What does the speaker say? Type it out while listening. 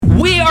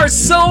are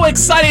so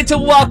excited to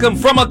welcome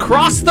from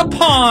across the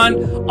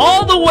pond,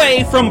 all the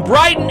way from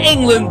Brighton,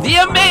 England, the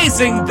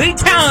amazing, the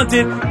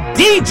talented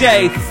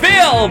DJ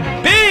Phil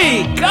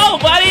B. Go,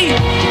 buddy!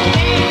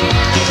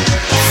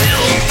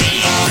 Phil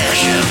B.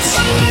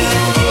 Sessions.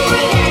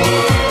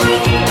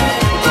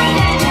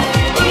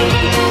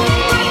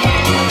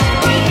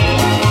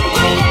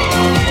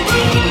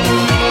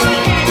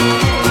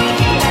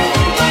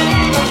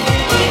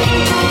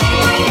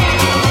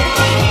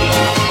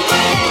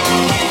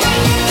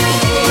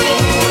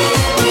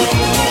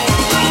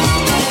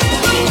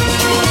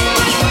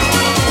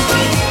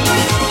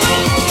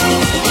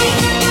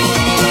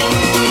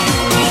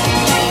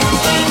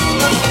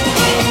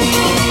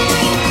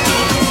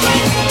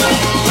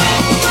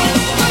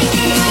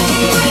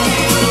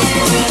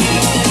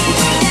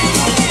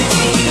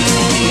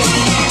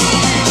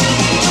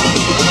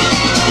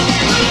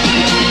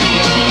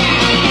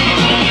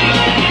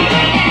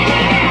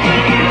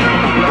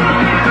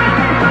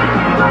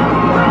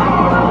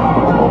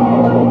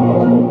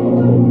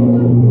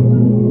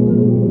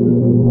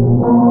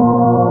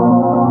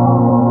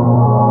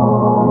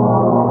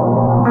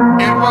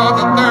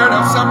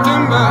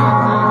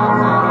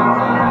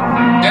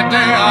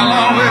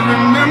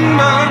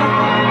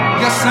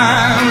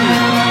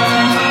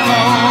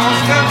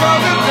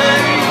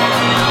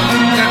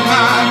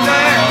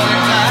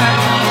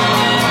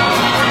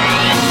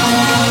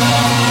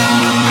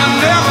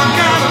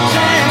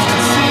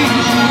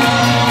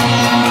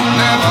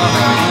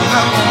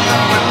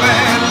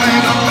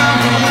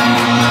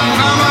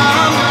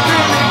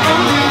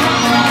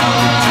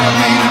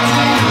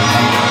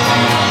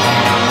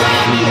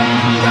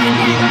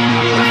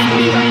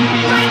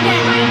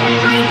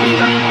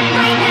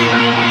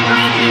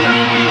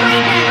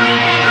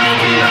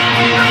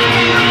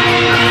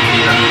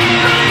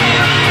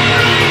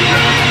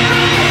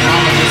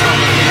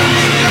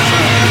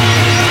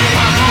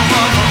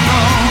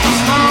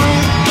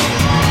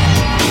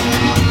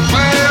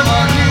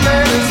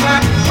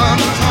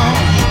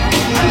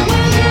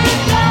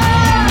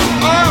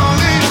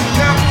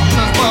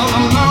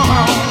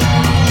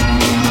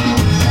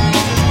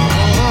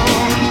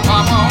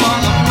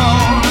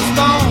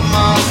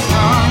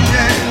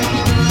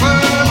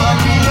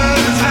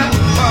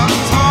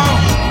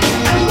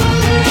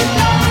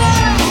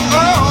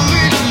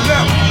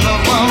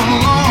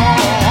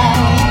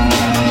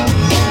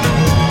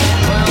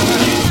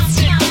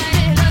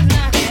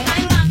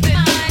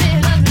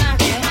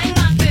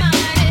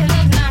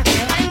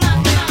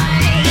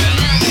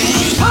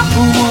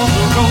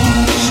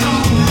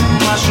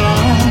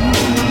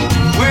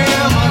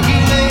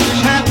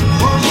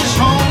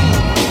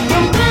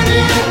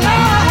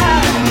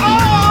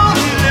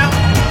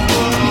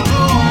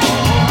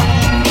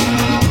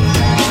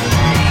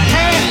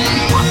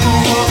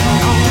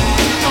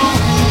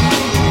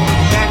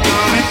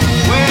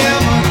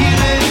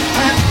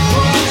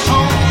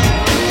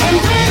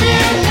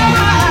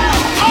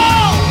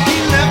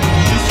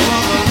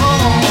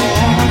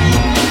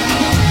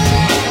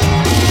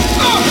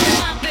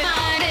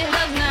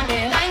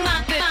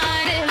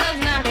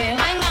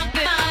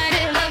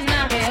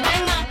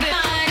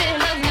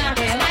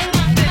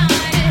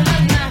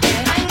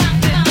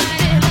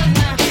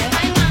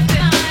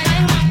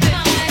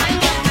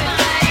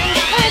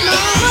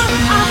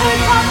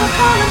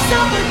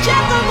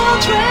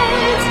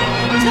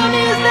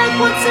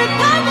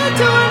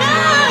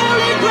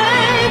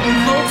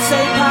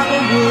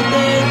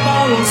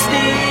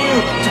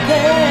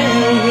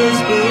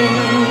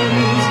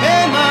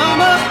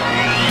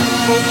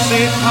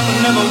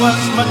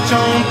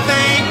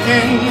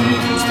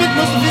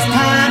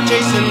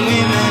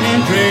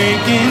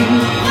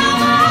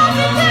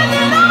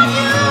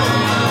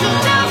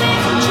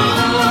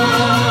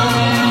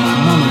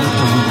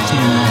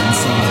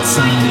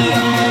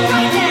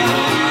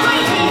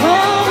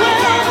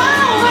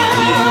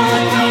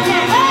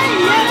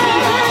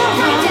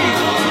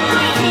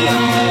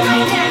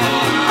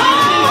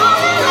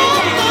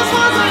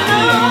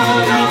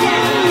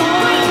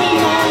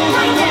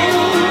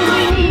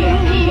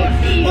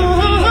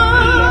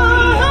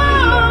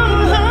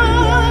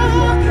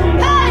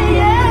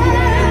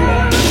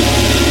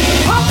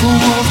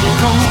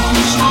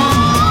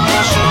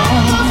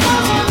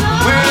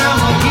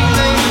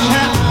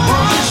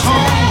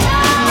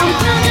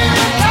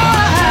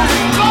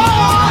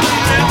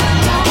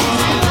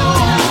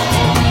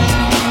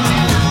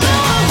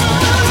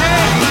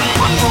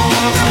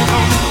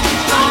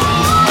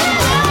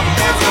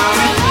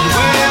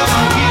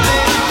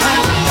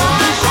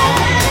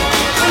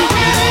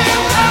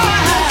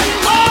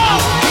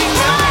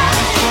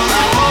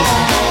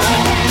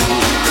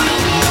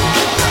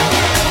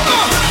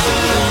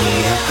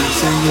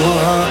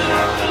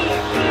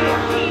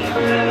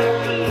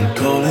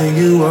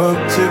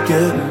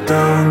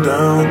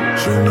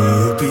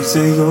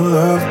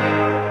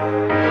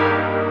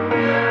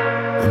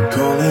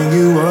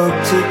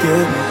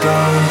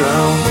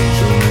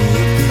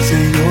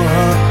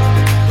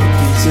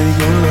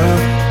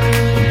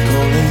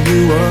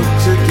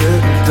 up to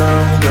get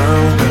down,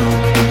 down, down.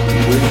 The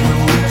way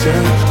you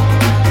touch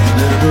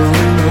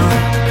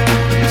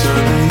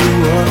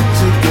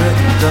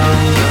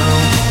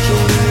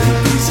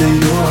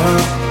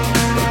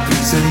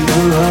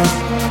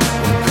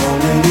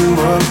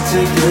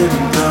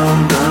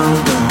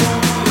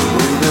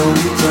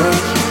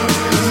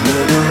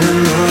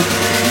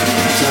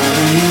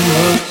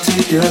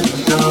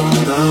getting down,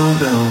 down,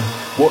 down.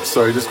 What?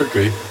 Sorry, just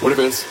quickly. What if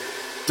it's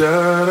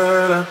da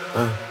da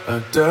da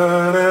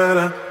da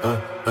da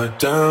da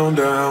down,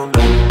 down, down.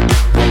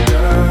 Da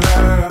da da.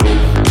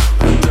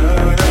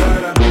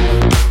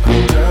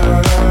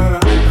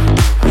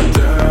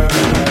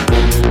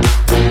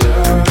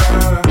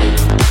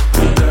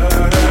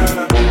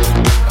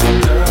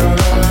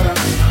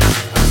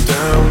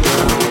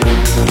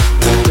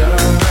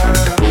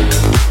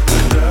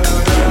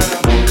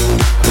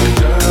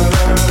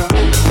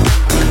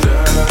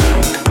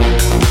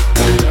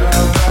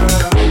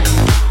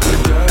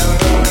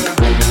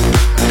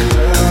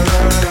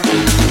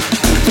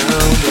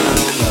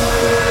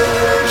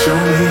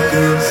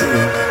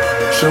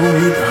 Show me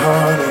the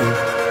heartache.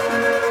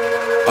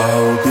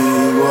 I'll be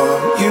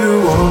what you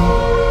want.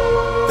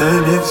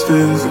 And if it's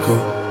physical,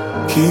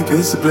 keep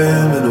it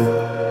subliminal.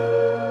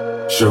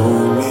 Show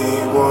me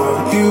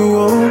what you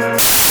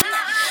want.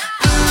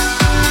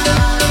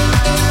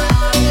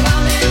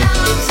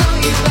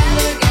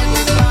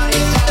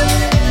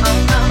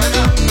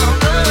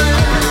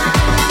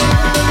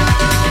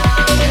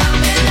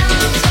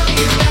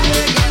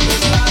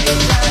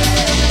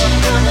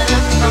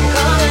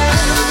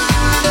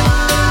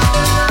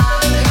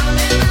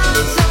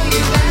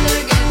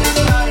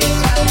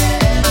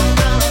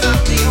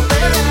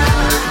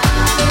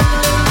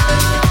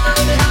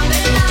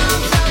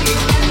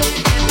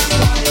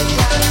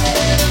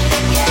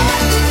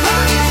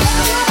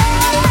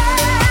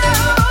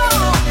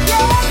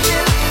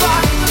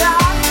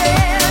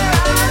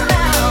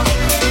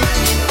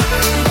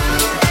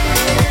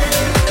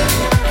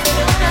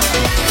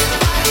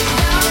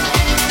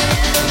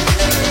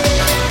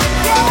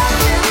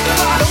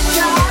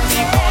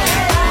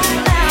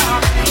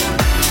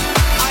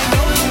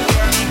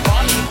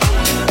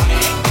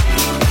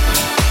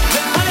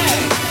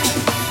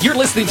 You're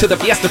listening to the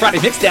Fiesta Friday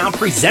Mixdown,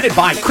 presented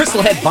by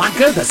Crystal Head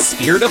Vodka, the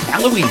spirit of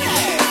Halloween.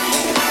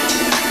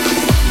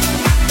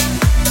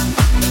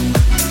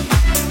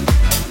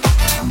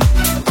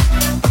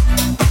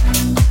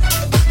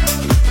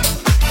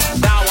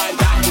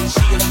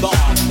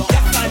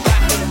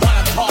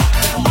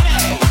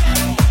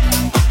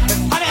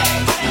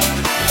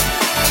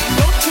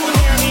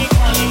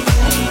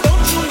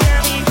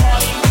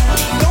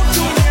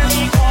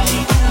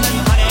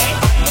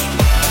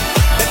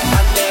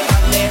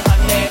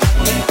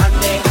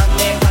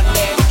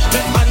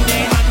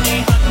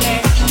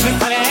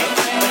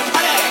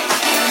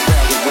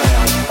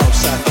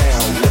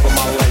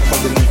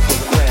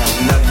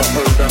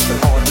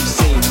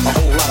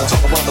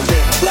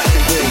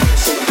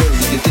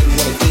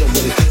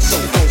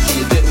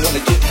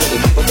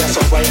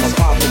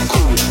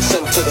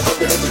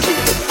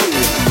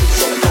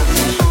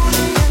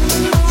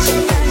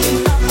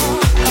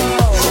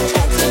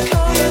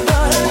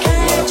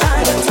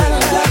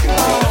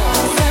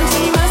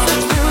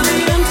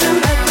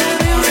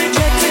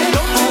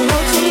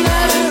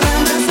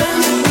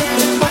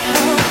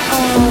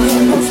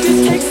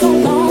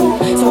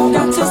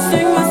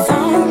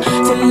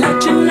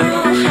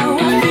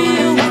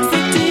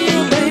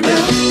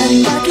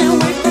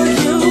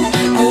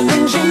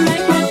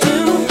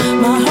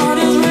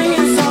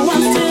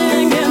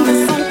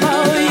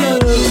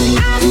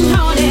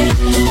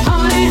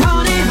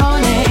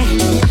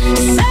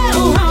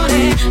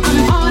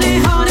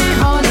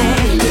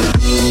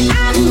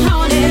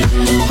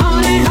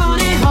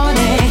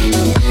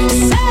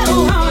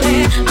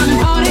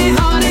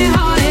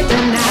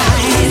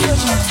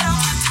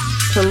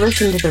 To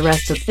listen to the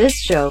rest of this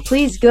show,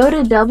 please go to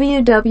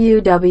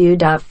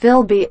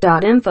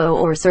www.philbeat.info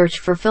or search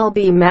for Phil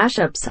B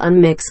Mashups on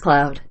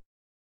Mixcloud.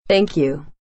 Thank you.